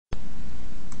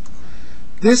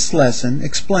This lesson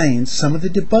explains some of the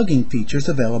debugging features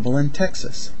available in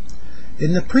Texas.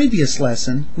 In the previous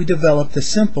lesson, we developed the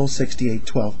simple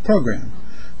 6812 program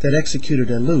that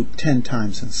executed a loop 10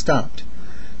 times and stopped.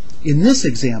 In this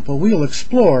example, we will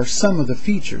explore some of the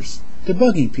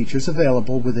debugging features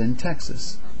available within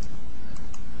Texas.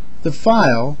 The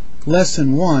file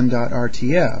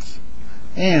Lesson1.rtf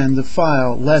and the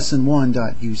file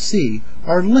Lesson1.uc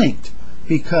are linked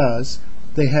because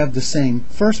they have the same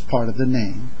first part of the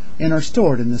name and are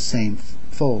stored in the same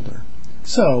folder.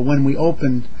 So when we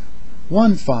open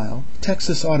one file,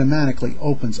 Texas automatically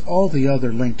opens all the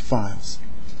other linked files.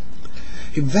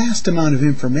 A vast amount of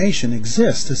information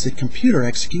exists as the computer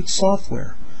executes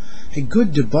software. A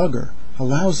good debugger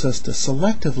allows us to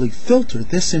selectively filter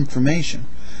this information,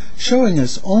 showing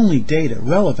us only data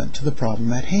relevant to the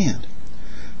problem at hand.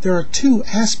 There are two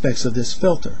aspects of this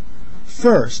filter.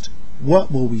 First, what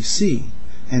will we see?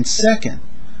 And second,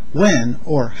 when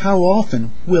or how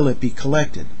often will it be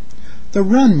collected? The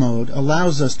run mode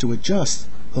allows us to adjust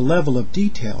the level of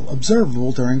detail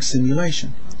observable during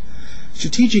simulation.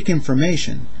 Strategic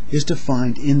information is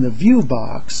defined in the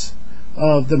ViewBox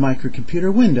of the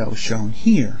microcomputer window shown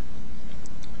here.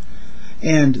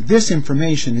 And this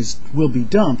information will be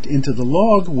dumped into the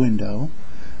log window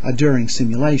during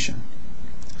simulation.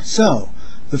 So,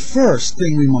 the first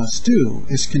thing we must do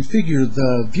is configure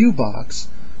the ViewBox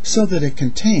so that it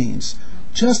contains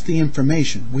just the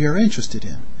information we are interested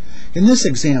in. In this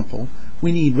example,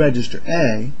 we need register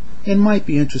A and might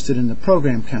be interested in the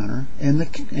program counter and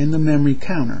the memory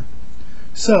counter.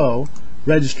 So,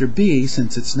 register B,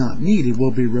 since it's not needed,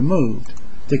 will be removed.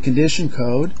 The condition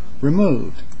code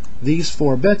removed. These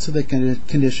 4 bits of the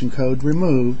condition code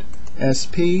removed.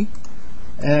 SP,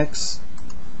 X,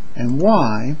 and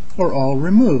Y are all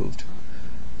removed,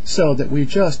 so that we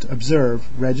just observe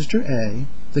register A,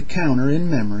 the counter in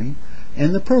memory,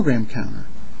 and the program counter.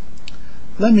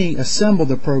 Let me assemble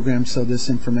the program so this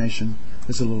information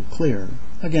is a little clearer.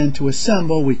 Again, to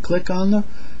assemble, we click on the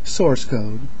source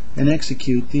code and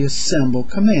execute the assemble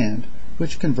command,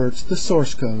 which converts the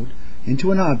source code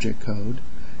into an object code,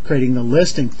 creating the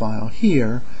listing file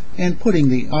here and putting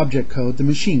the object code, the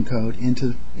machine code,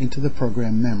 into the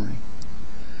program memory.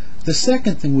 The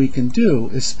second thing we can do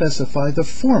is specify the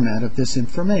format of this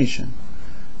information.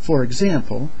 For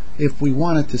example, if we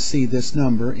wanted to see this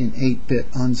number in 8-bit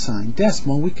unsigned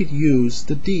decimal, we could use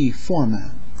the D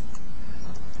format.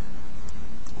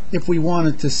 If we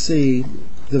wanted to see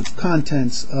the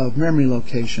contents of memory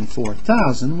location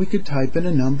 4000, we could type in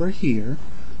a number here.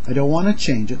 I don't want to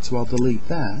change it, so I'll delete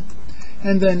that.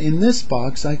 And then in this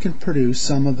box, I can produce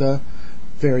some of the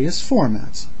various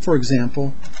formats. For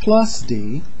example, plus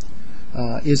D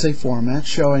is a format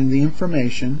showing the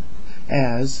information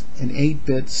as an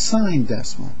 8-bit signed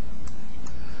decimal.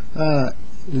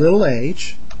 Little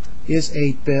h is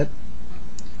 8-bit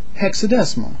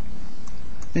hexadecimal,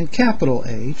 and capital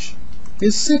H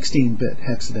is 16-bit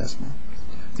hexadecimal.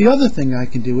 The other thing I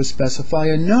can do is specify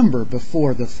a number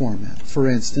before the format. For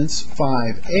instance,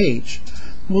 5H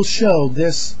will show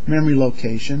this memory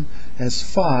location as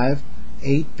 5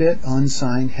 8-bit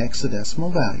unsigned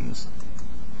hexadecimal values,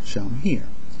 shown here.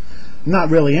 I'm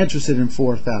not really interested in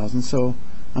 4000, so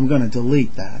I'm going to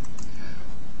delete that.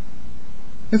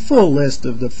 A full list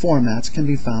of the formats can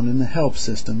be found in the help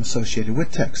system associated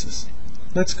with Texas.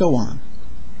 Let's go on.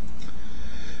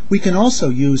 We can also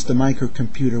use the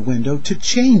microcomputer window to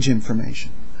change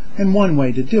information. And one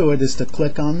way to do it is to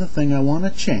click on the thing I want to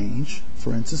change.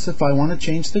 For instance, if I want to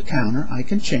change the counter, I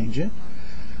can change it.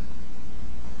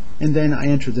 And then I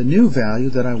enter the new value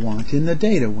that I want in the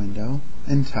data window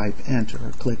and type enter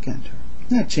or click enter.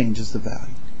 That changes the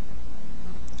value.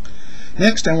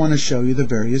 Next, I want to show you the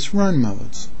various run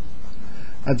modes.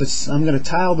 I'm going to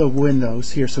tile the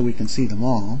windows here so we can see them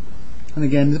all. And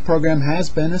again, the program has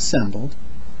been assembled.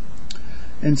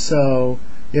 And so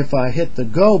if I hit the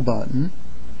go button,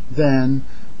 then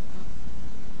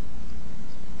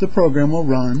the program will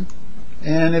run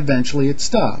and eventually it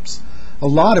stops. A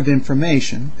lot of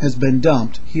information has been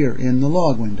dumped here in the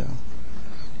log window.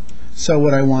 So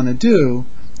what I want to do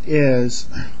is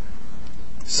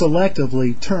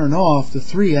selectively turn off the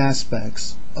 3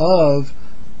 aspects of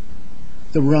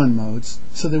the run modes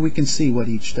so that we can see what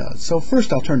each does. So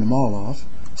first I'll turn them all off.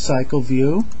 Cycle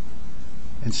view,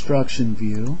 instruction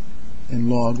view, and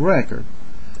log record.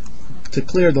 To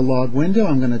clear the log window,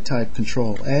 I'm going to type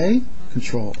Control A,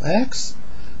 Control X,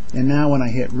 and now when I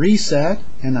hit reset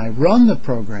and I run the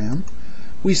program,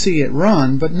 we see it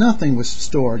run, but nothing was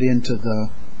stored into the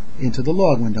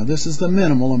log window. This is the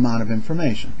minimal amount of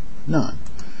information, none.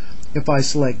 If I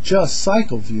select just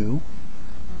cycle view,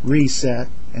 reset,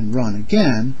 and run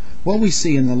again, what we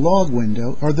see in the log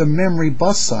window are the memory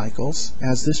bus cycles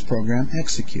as this program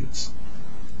executes.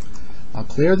 I'll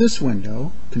clear this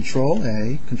window, Control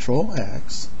A, Control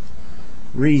X,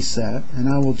 reset, and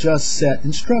I will just set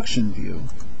instruction view.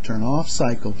 Turn off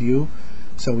cycle view,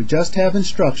 so we just have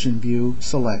instruction view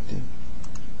selected.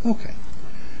 Okay.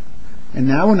 And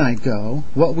now when I go,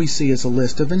 what we see is a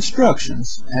list of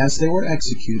instructions as they were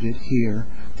executed here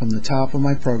from the top of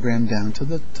my program down to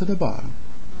the bottom.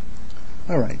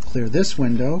 Alright, clear this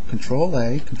window, Control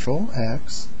A, Control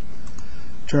X,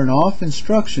 turn off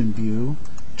instruction view,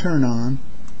 turn on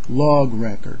log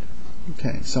record.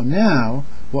 Okay, so now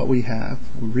what we have,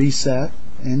 reset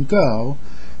and go,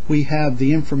 we have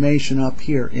the information up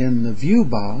here in the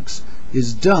ViewBox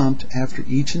is dumped after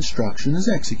each instruction is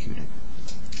executed.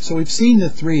 So we've seen the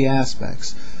three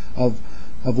aspects of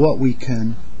what we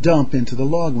can dump into the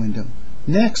log window.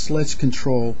 Next, let's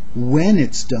control when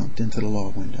it's dumped into the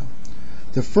log window.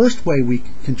 The first way we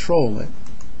control it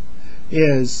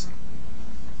is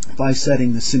by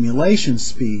setting the simulation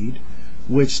speed,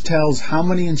 which tells how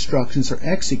many instructions are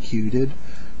executed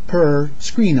per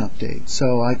screen update.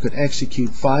 So I could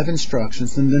execute 5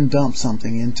 instructions and then dump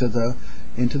something into the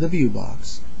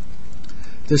ViewBox.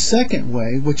 The second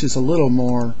way, which is a little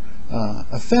more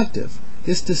effective,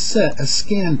 is to set a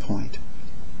scan point.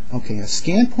 Okay, a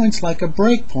scan point's like a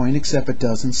breakpoint, except it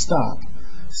doesn't stop.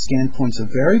 Scan points are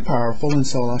very powerful, and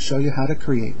so I'll show you how to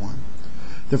create one.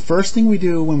 The first thing we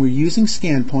do when we're using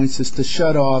scan points is to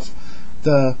shut off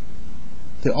the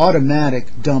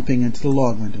automatic dumping into the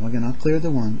log window. Again, I'll clear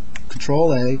the one.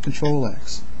 Control A, Control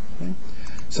X. Okay?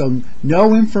 So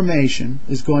no information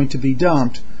is going to be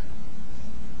dumped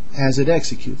as it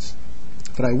executes.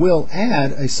 But I will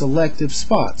add a selective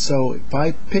spot. So if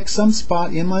I pick some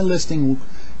spot in my listing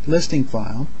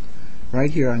file, right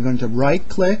here, I'm going to right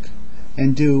click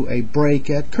and do a break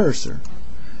at cursor.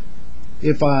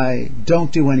 If I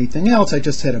don't do anything else, I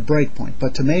just hit a breakpoint.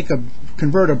 But to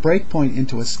convert a breakpoint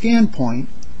into a scan point,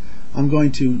 I'm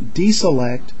going to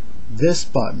deselect this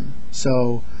button.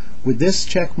 So with this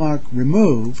check mark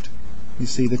removed, you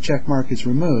see the check mark is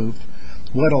removed.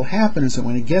 What will happen is that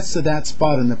when it gets to that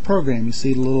spot in the program, you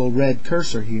see the little red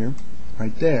cursor here,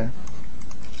 right there.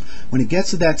 When it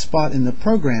gets to that spot in the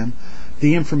program,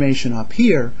 the information up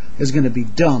here is going to be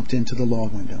dumped into the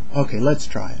log window. Okay, let's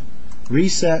try it.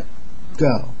 Reset,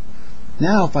 go.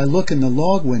 Now if I look in the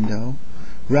log window,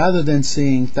 rather than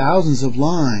seeing thousands of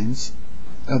lines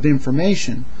of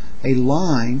information, a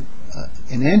line,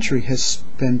 an entry has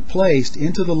been placed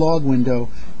into the log window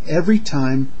every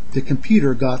time the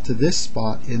computer got to this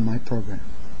spot in my program.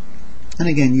 And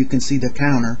again, you can see the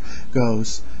counter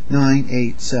goes 9,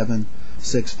 8, 7,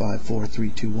 6, 5, 4, 3,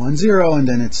 2, 1, 0, and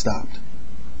then it stopped.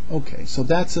 Okay, so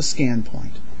that's a scan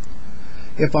point.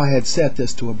 If I had set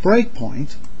this to a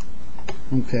breakpoint,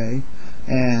 okay,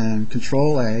 and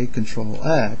Control A, Control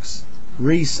X,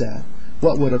 reset,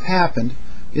 what would have happened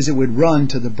is it would run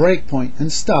to the breakpoint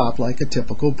and stop like a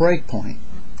typical breakpoint.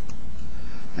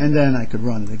 And then I could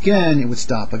run it again, it would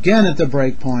stop again at the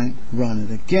breakpoint, run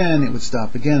it again, it would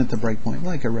stop again at the breakpoint,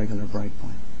 like a regular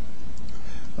breakpoint.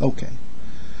 Okay.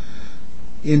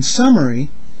 In summary,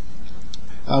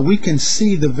 we can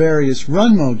see the various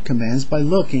run mode commands by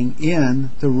looking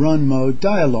in the run mode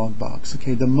dialog box.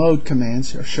 Okay, the mode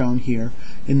commands are shown here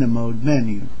in the mode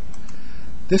menu.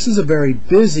 This is a very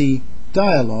busy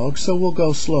dialog, so we'll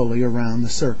go slowly around the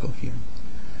circle here.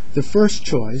 The first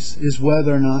choice is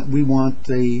whether or not we want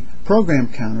the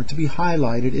program counter to be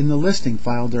highlighted in the listing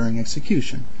file during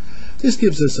execution. This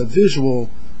gives us a visual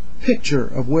picture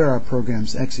of where our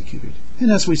program's executed.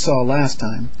 And as we saw last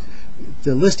time,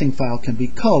 the listing file can be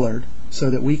colored so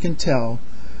that we can tell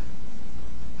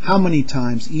how many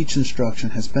times each instruction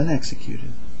has been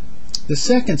executed. The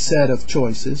second set of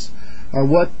choices are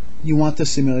what you want the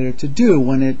simulator to do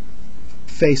when it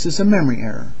faces a memory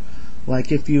error.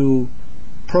 Like if you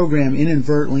program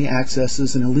inadvertently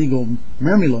accesses an illegal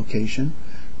memory location,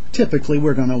 typically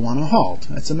we're going to want to halt.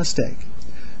 That's a mistake.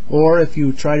 Or if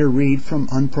you try to read from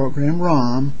unprogrammed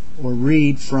ROM or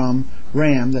read from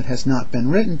RAM that has not been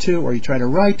written to, or you try to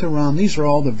write to ROM, these are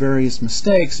all the various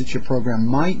mistakes that your program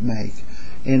might make.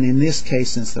 And in this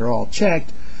case, since they're all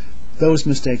checked, those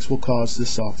mistakes will cause the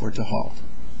software to halt.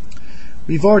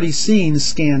 We've already seen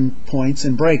scan points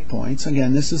and breakpoints.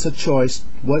 Again, this is a choice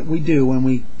what we do when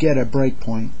we get a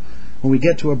breakpoint. When we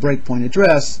get to a breakpoint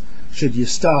address, should you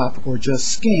stop or just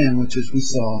scan, which as we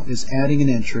saw is adding an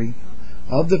entry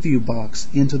of the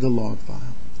ViewBox into the log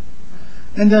file.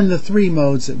 And then the three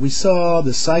modes that we saw,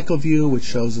 the cycle view, which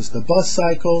shows us the bus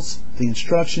cycles, the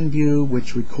instruction view,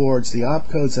 which records the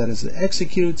opcodes that as it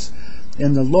executes,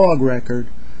 and the log record,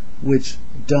 which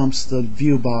dumps the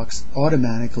ViewBox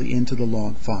automatically into the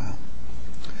log file.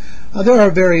 There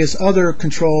are various other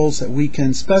controls that we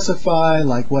can specify,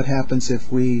 like what happens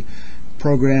if we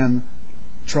program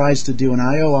tries to do an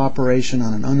I/O operation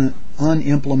on an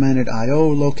unimplemented I/O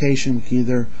location. We can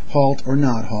either halt or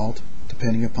not halt,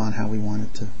 depending upon how we want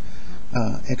it to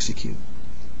execute.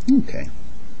 Okay.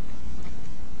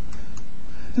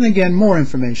 And again, more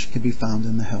information can be found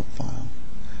in the help file.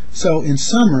 So in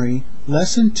summary,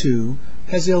 Lesson 2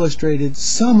 has illustrated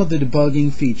some of the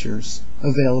debugging features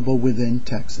available within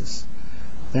Texas.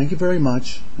 Thank you very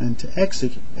much. And to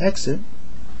exit,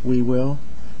 we will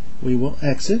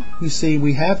exit. You see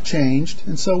we have changed,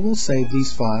 and so we'll save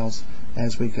these files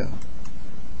as we go.